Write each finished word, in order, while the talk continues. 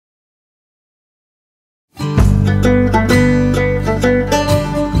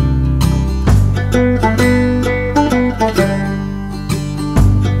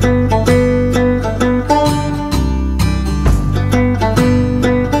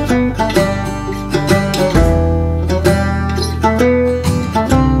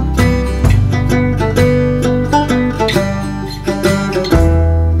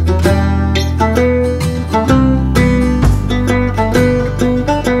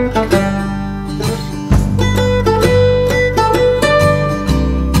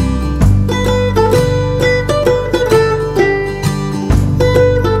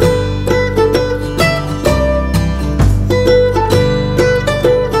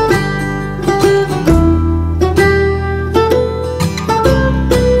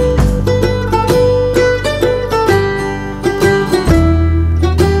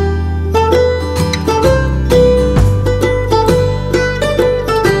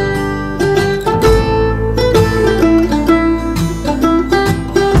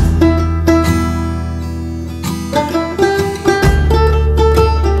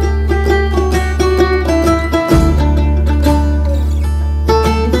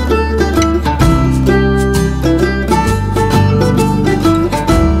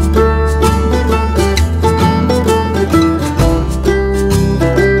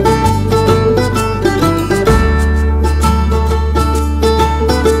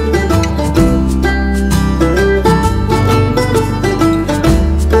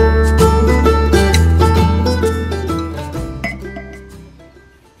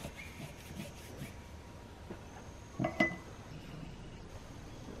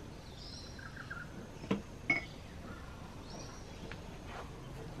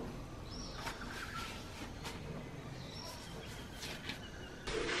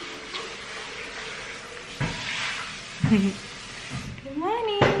Good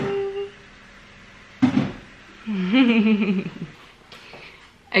morning.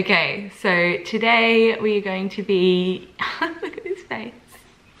 Okay, so today we are going to be, look at his face.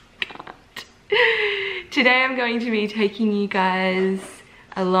 God. Today I'm going to be taking you guys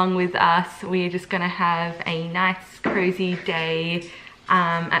along with us. We are just gonna have a nice cozy day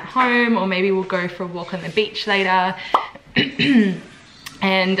at home, or maybe we'll go for a walk on the beach later.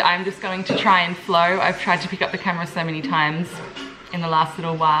 And I'm just going to try and flow. I've tried to pick up the camera so many times in the last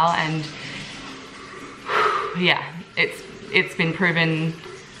little while, and yeah, it's been proven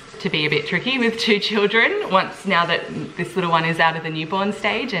to be a bit tricky with 2 children now that this little one is out of the newborn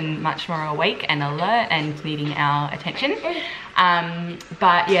stage and much more awake and alert and needing our attention.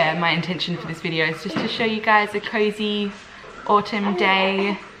 But yeah, my intention for this video is just to show you guys a cozy autumn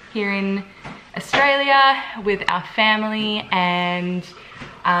day here in Australia with our family, and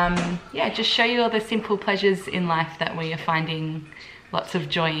yeah, just show you all the simple pleasures in life that we are finding lots of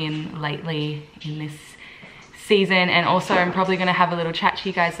joy in lately in this season. And also I'm probably going to have a little chat to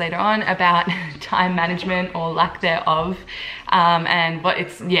you guys later on about time management or lack thereof, and what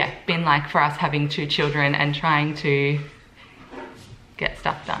it's been like for us having 2 children and trying to get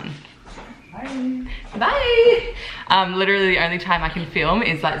stuff done. Bye. Bye. Literally the only time I can film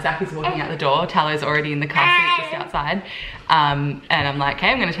is like Zach is walking out the door, Talo's already in the car seat just outside, and I'm like, okay,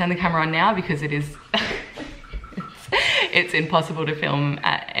 I'm going to turn the camera on now because it is it's impossible to film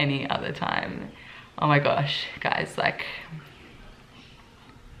at any other time. Oh my gosh, guys, like,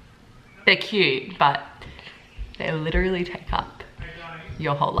 they're cute, but they literally take up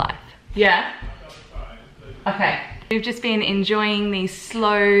your whole life. Yeah? Okay. We've just been enjoying these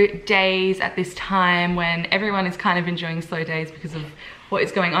slow days at this time when everyone is kind of enjoying slow days because of what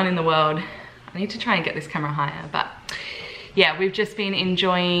is going on in the world. I need to try and get this camera higher, but yeah, we've just been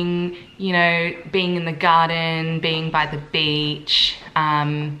enjoying, you know, being in the garden, being by the beach,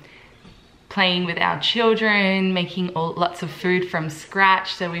 playing with our children, making lots of food from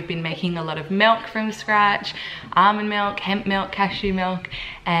scratch. So we've been making a lot of milk from scratch, almond milk, hemp milk, cashew milk,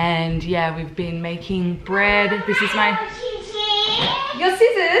 and yeah, we've been making bread. This is my... Your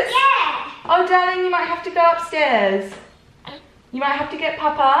scissors? Yeah. Oh darling, you might have to go upstairs. You might have to get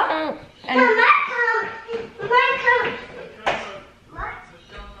Papa. And...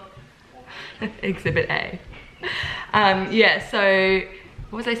 Exhibit A. Yeah, so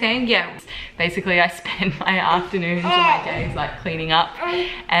what was I saying? Yeah, basically I spend my afternoons and my days like cleaning up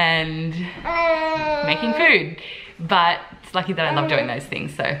and making food, but it's lucky that I love doing those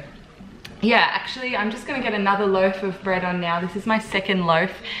things. So yeah, actually I'm just gonna get another loaf of bread on now. This is my 2nd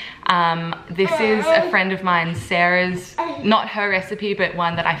loaf. This is a friend of mine, Sarah's, not her recipe, but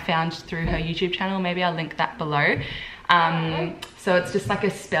one that I found through her YouTube channel. Maybe I'll link that below. So it's just like a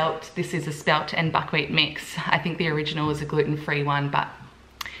spelt. This is a spelt and buckwheat mix. I think the original was a gluten-free one, but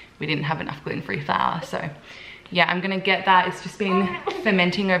we didn't have enough gluten-free flour. So yeah, I'm gonna get that. It's just been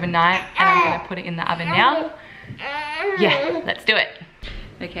fermenting overnight and I'm gonna put it in the oven now. Yeah, let's do it.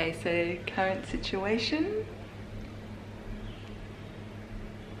 Okay, so current situation.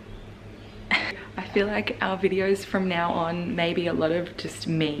 I feel like our videos from now on may be a lot of just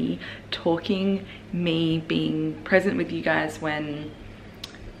me talking, me being present with you guys when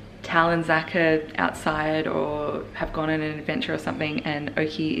Tal and Zach are outside or have gone on an adventure or something and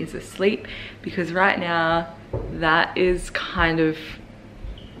Oki is asleep, because right now that is kind of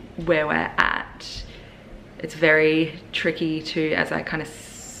where we're at. It's very tricky to, as I kind of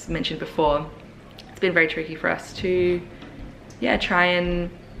mentioned before, it's been very tricky for us to, yeah, try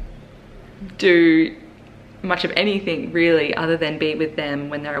and do much of anything really other than be with them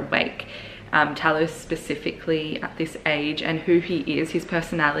when they're awake. Talo specifically at this age and who he is, his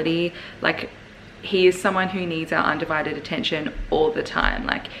personality, like he is someone who needs our undivided attention all the time.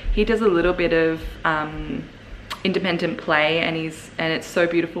 Like he does a little bit of independent play and it's so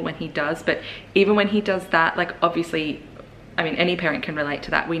beautiful when he does, but even when he does that, like obviously, I mean, any parent can relate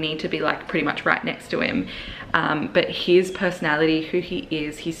to that. We need to be like pretty much right next to him. But his personality, who he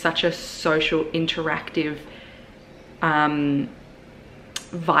is, he's such a social, interactive,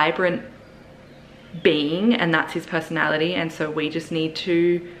 vibrant being, and that's his personality. And so we just need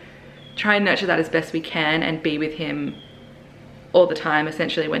to try and nurture that as best we can and be with him all the time,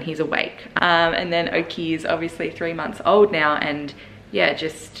 essentially, when he's awake. And then Oki is obviously 3 months old now, and yeah,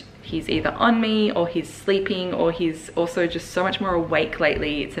 just he's either on me or he's sleeping, or he's also just so much more awake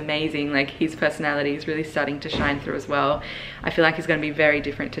lately. It's amazing. Like his personality is really starting to shine through as well. I feel like he's going to be very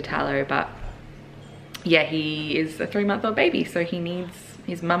different to Talo, but yeah, he is a 3-month-old baby, so he needs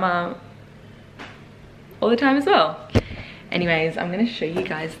his mama all the time as well. Anyways, I'm going to show you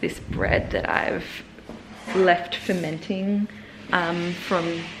guys this bread that I've left fermenting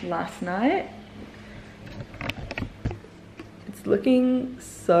from last night. It's looking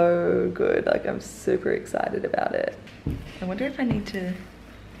so good. Like, I'm super excited about it. I wonder if I need to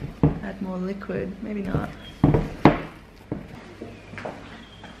add more liquid. Maybe not.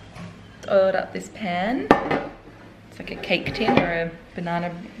 Oiled up this pan. It's like a cake tin or a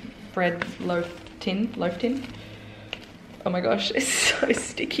banana bread loaf tin. Oh my gosh, it's so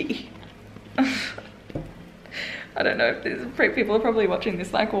sticky. I don't know if there's people are probably watching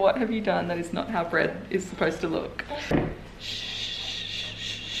this like, well, what have you done? That is not how bread is supposed to look.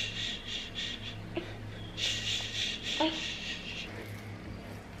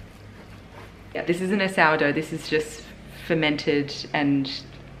 Yeah, this isn't a sourdough, this is just fermented, and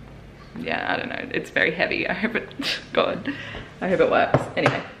yeah, I don't know, it's very heavy. I hope it, God, I hope it works.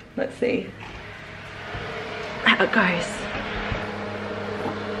 Anyway, let's see how it goes.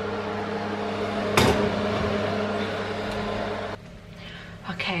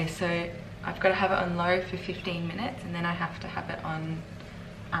 Okay, so I've got to have it on low for 15 minutes, and then I have to have it on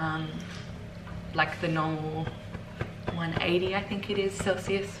like the normal 180, I think it is,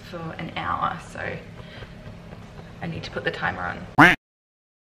 Celsius for an hour. So I need to put the timer on.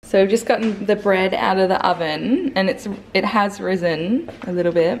 So I've just gotten the bread out of the oven, and it has risen a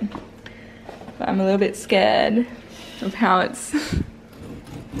little bit, but I'm a little bit scared of how it's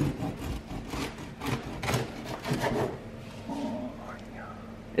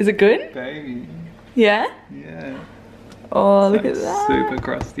Is it good? Baby. Yeah? Yeah. Oh, it's look like at that. Super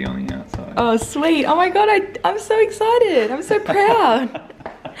crusty on the outside. Oh, sweet. Oh my God, I'm so excited. I'm so proud.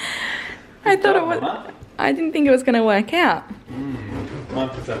 I thought it was, I didn't think it was gonna work out.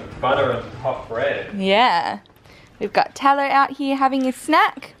 1% butter and hot bread. Yeah. We've got Tallow out here having a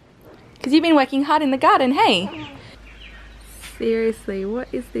snack. Because you've been working hard in the garden, hey? Seriously, what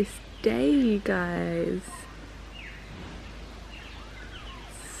is this day, you guys?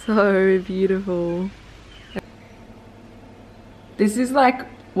 So beautiful. This is like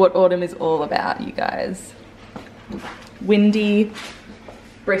what autumn is all about, you guys. Windy,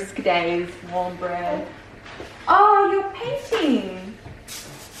 brisk days, warm bread. Oh, you're painting.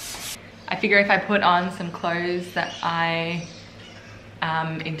 I figure if I put on some clothes that I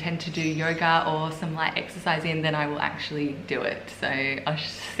intend to do yoga or some light exercise in, then I will actually do it. So I'll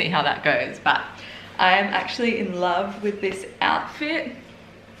see how that goes. But I'm actually in love with this outfit.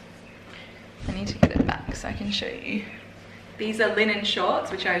 I need to get it back so I can show you. These are linen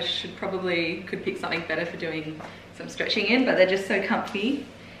shorts, which I could pick something better for doing some stretching in, but they're just so comfy.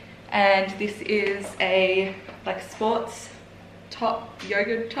 And this is a like sports top,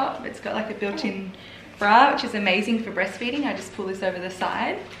 yoga top. It's got like a built-in bra, which is amazing for breastfeeding. I just pull this over the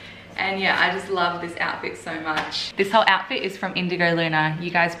side. And yeah, I just love this outfit so much. This whole outfit is from Indigo Luna. You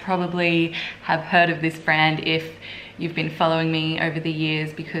guys probably have heard of this brand if you've been following me over the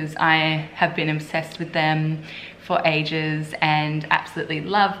years, because I have been obsessed with them for ages and absolutely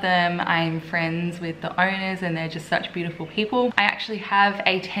love them. I'm friends with the owners and they're just such beautiful people. I actually have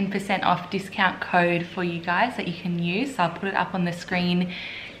a 10% off discount code for you guys that you can use. So I'll put it up on the screen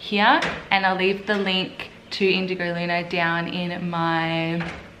here, and I'll leave the link to Indigo Luna down in my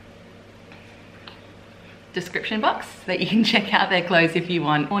description box so that you can check out their clothes if you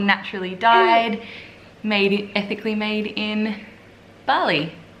want. Or naturally dyed, ethically made in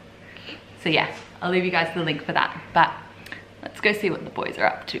Bali. So yeah, I'll leave you guys the link for that. But let's go see what the boys are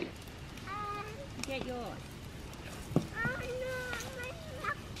up to. Get yours.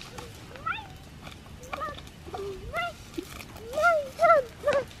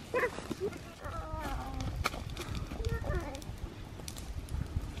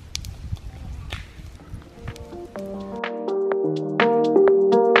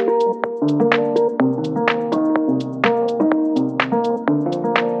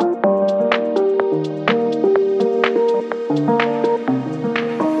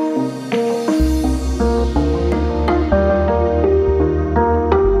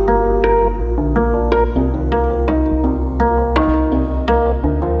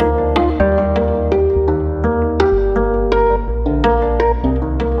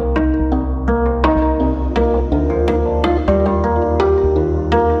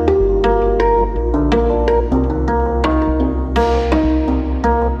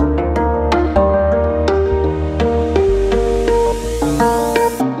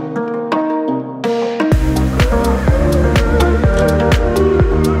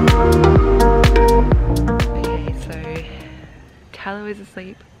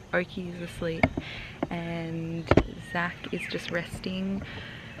 Oki is asleep and Zach is just resting,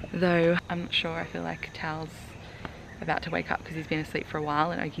 though I'm not sure. I feel like Tal's about to wake up because he's been asleep for a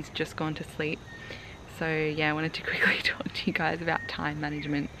while and Oki's just gone to sleep. So yeah, I wanted to quickly talk to you guys about time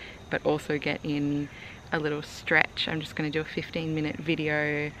management, but also get in a little stretch. I'm just going to do a 15-minute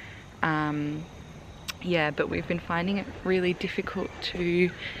video. Yeah, but we've been finding it really difficult to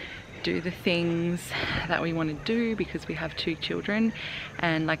do the things that we want to do because we have 2 children,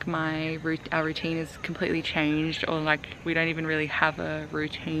 and like our routine is completely changed, or like we don't even really have a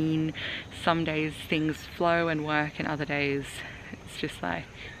routine. Some days things flow and work, and other days it's just like,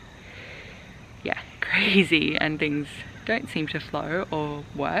 yeah, crazy, and things don't seem to flow or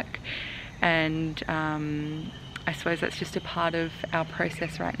work. And I suppose that's just a part of our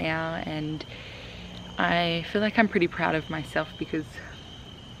process right now, and I feel like I'm pretty proud of myself because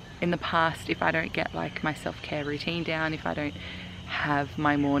in the past, if I don't get like my self-care routine down, if I don't have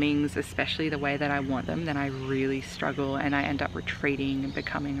my mornings especially the way that I want them, then I really struggle and I end up retreating and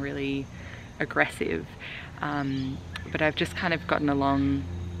becoming really aggressive. But I've just kind of gotten along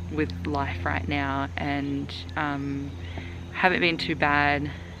with life right now, and haven't been too bad,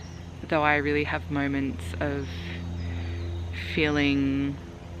 though I really have moments of feeling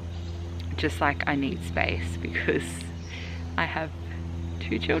just like I need space because I have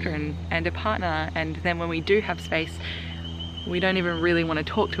 2 children and a partner, and then when we do have space, we don't even really want to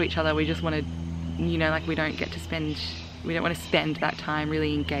talk to each other. We just want to, you know, like we don't want to spend that time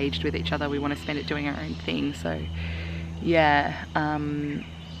really engaged with each other. We want to spend it doing our own thing. So yeah,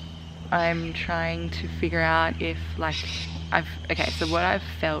 I'm trying to figure out if like so what I've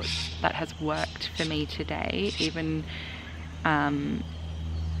felt that has worked for me today, even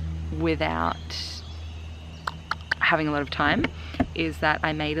without having a lot of time, is that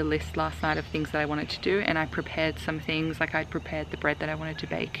I made a list last night of things that I wanted to do, and I prepared some things, like I'd prepared the bread that I wanted to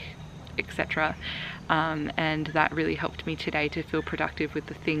bake, etc. And that really helped me today to feel productive with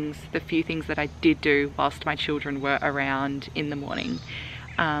the few things that I did do whilst my children were around in the morning.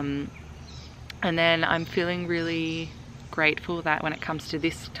 And then I'm feeling really grateful that when it comes to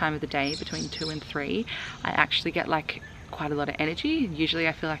this time of the day between 2 and 3, I actually get like quite a lot of energy. Usually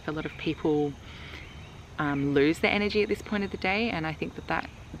I feel like a lot of people lose their energy at this point of the day, and I think that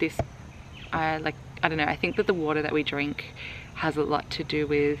I don't know, I think that the water that we drink has a lot to do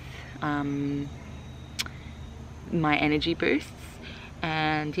with my energy boosts.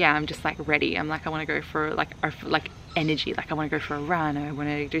 And yeah, I'm just like ready. I'm like, I want to go for like energy, like I want to go for a run, or I want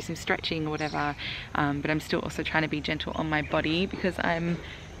to do some stretching or whatever, but I'm still also trying to be gentle on my body because I'm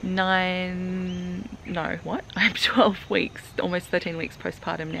 12 weeks, almost 13 weeks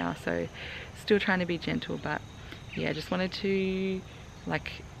postpartum now, so still trying to be gentle. But yeah, just wanted to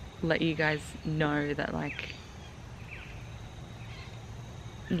like let you guys know that like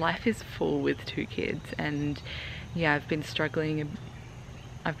life is full with 2 kids, and yeah, I've been struggling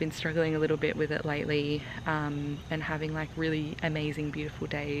a little bit with it lately, and having like really amazing beautiful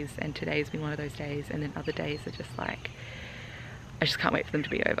days, and today's been one of those days, and then other days are just like I just can't wait for them to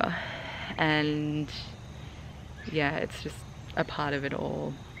be over. And yeah, it's just a part of it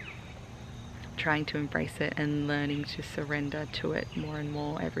all, trying to embrace it and learning to surrender to it more and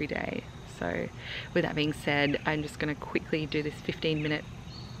more every day. So with that being said, I'm just going to quickly do this 15-minute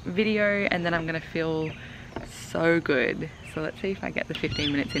video, and then I'm going to feel so good. So let's see if I get the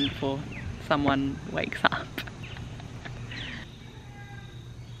 15 minutes in before someone wakes up.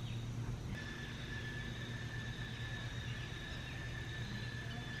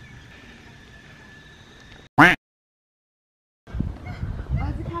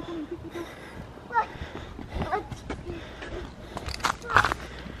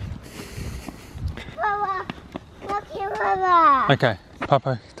 Okay,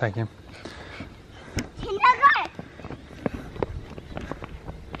 Papa, take him.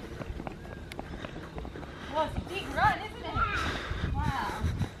 Well, it's a big run, isn't it? Wow.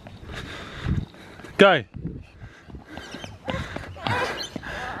 Go.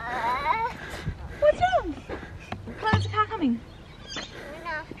 What's wrong? There's a car coming.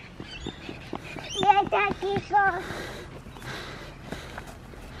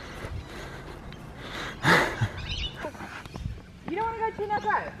 You don't want to go to that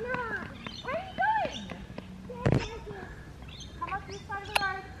road? No. Where are you going? Come up this side of the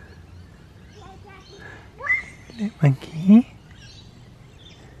road. Hello, monkey.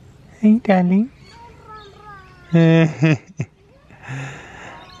 Hey, darling.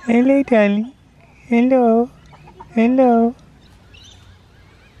 Hello, darling. Hello. Hello.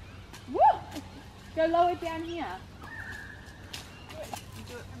 Woo! Go lower down here. You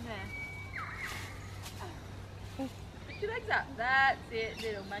do it from there. Put your legs up. That's it,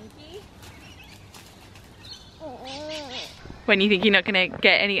 little monkey. When you think you're not going to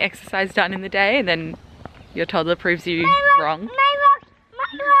get any exercise done in the day, and then your toddler proves you wrong. My rock.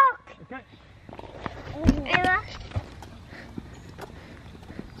 Okay.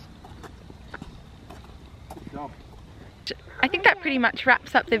 I think that pretty much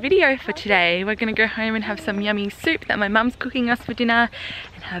wraps up the video for today. We're gonna go home and have some yummy soup that my mum's cooking us for dinner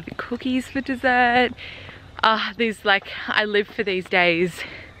and have cookies for dessert. These, like, I live for these days.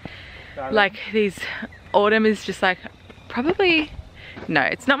 Like, autumn is just like, probably, no,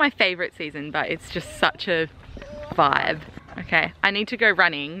 it's not my favorite season, but it's just such a vibe. Okay, I need to go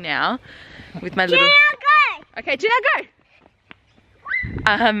running now with my little... Go! Okay, Gina, go!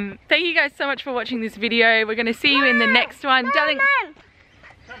 Thank you guys so much for watching this video. We're gonna see you in the next one. Darling.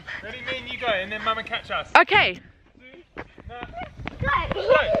 Come, ready, me and you go, and then Mum will catch us. Okay. Go,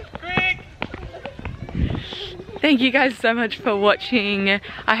 quick! Thank you guys so much for watching.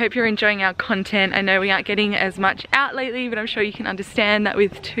 I hope you're enjoying our content. I know we aren't getting as much out lately, but I'm sure you can understand that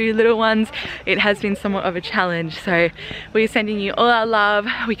with 2 little ones, it has been somewhat of a challenge. So we're sending you all our love.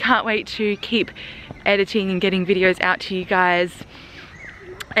 We can't wait to keep editing and getting videos out to you guys.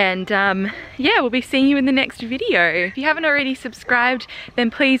 And yeah, we'll be seeing you in the next video. If you haven't already subscribed, then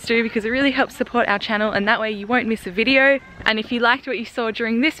please do, because it really helps support our channel, and that way you won't miss a video. And if you liked what you saw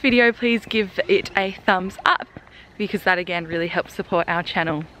during this video, please give it a thumbs up, because that again really helps support our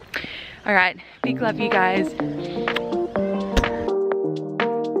channel. Alright, big love you guys.